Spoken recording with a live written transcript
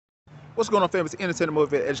What's going on, famous entertainer,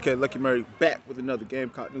 motivated, educated, Lucky Murray, back with another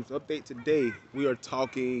Gamecock news update. Today, we are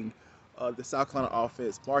talking the South Carolina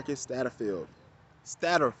offense, Marcus Satterfield.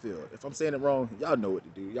 Satterfield. If I'm saying it wrong, y'all know what to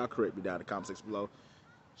do. Y'all correct me down in the comment section below.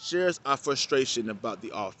 Shares our frustration about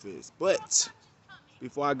the offense. But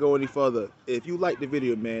before I go any further, if you like the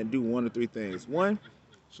video, man, do one of three things. One,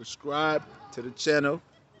 subscribe to the channel,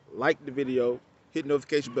 like the video, hit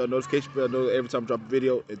notification bell know every time I drop a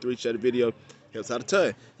video, and three, share the video. Helps out a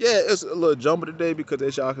ton. Yeah, it's a little jumble today because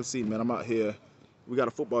as y'all can see, man, I'm out here. We got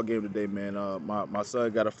a football game today, man. My son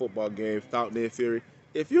got a football game, Fountain Inn Fury.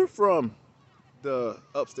 If you're from the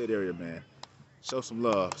upstate area, man, show some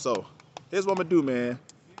love. So here's what I'm gonna do, man.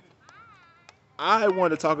 I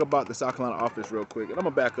want to talk about the South Carolina offense real quick, and I'm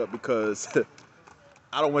gonna back up because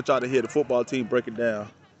I don't want y'all to hear the football team break it down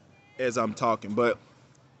as I'm talking. But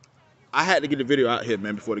I had to get the video out here,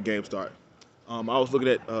 man, before the game started. I was looking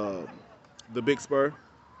at the Big Spur,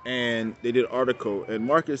 and they did an article, and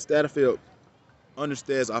Marcus Satterfield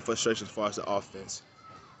understands our frustration as far as the offense.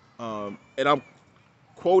 And I'm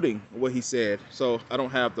quoting what he said, so I don't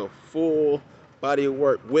have the full body of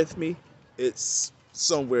work with me. It's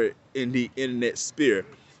somewhere in the internet sphere.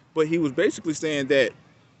 But he was basically saying that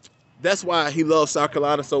that's why he loves South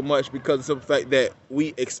Carolina so much, because of the fact that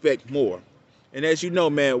we expect more. And as you know,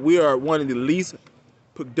 man, we are one of the least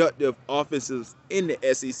productive offenses in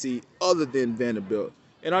the SEC other than Vanderbilt.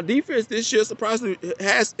 And our defense this year surprisingly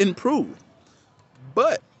has improved.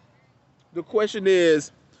 But the question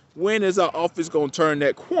is, when is our offense going to turn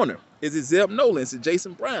that corner? Is it Zeb Nolan? Is it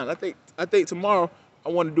Jason Brown? I think tomorrow I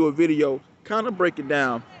want to do a video kind of breaking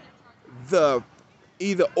down the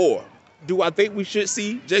either or. Do I think we should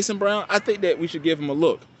see Jason Brown? I think that we should give him a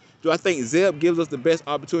look. Do I think Zeb gives us the best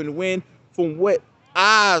opportunity to win? From what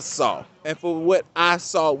I saw, and for what I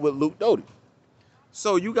saw with Luke Doty.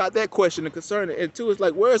 So you got that question and concern. And two, it's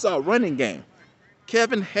like, where's our running game?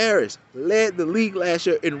 Kevin Harris led the league last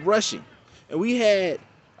year in rushing. And we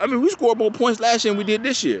scored more points last year than we did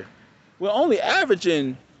this year. We're only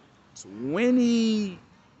averaging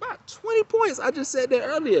about 20 points. I just said that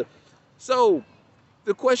earlier. So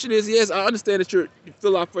the question is, yes, I understand that you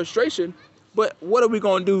feel our frustration, but what are we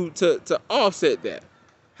going to do to offset that?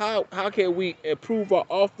 How can we improve our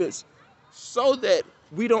offense so that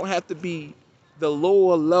we don't have to be the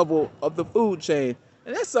lower level of the food chain?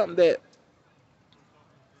 And that's something that,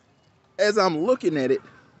 as I'm looking at it,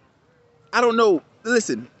 I don't know.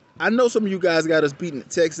 Listen, I know some of you guys got us beating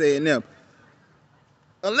Texas A&M.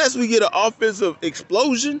 Unless we get an offensive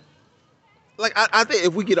explosion, like I think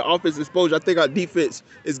if we get an offensive explosion, I think our defense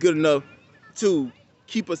is good enough to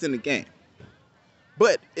keep us in the game.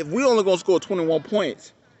 But if we only going to score 21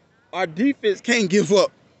 points, our defense can't give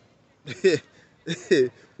up.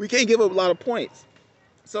 We can't give up a lot of points.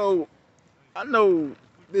 So I know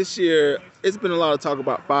this year it's been a lot of talk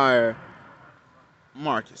about fire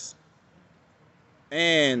Marcus.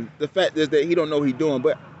 And the fact is that he don't know what he's doing.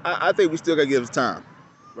 But I think we still got to give us time,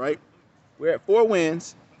 right? We're at 4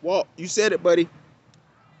 wins. Walt, you said it, buddy.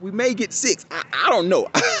 We may get 6. I don't know.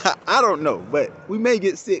 I don't know. But we may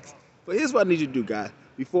get 6. But here's what I need you to do, guys.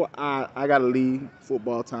 Before I got to leave,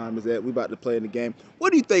 football time is that we about to play in the game.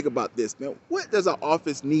 What do you think about this, man? What does our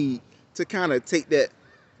office need to kind of take that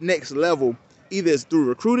next level, either it's through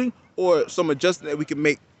recruiting or some adjustment that we can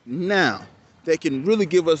make now that can really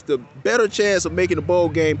give us the better chance of making a bowl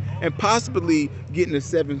game and possibly getting the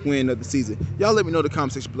 7th win of the season? Y'all let me know in the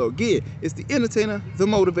comment section below. Again, it's the entertainer, the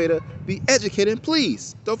motivator, the educator, and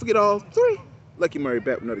please don't forget all 3. Lucky Murray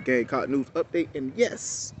back with another Gamecock news update. And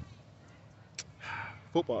yes,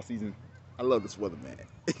 football season. I love this weather, man.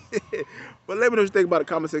 But let me know what you think about the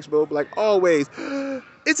comment section below. But like always,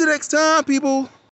 until next time, people.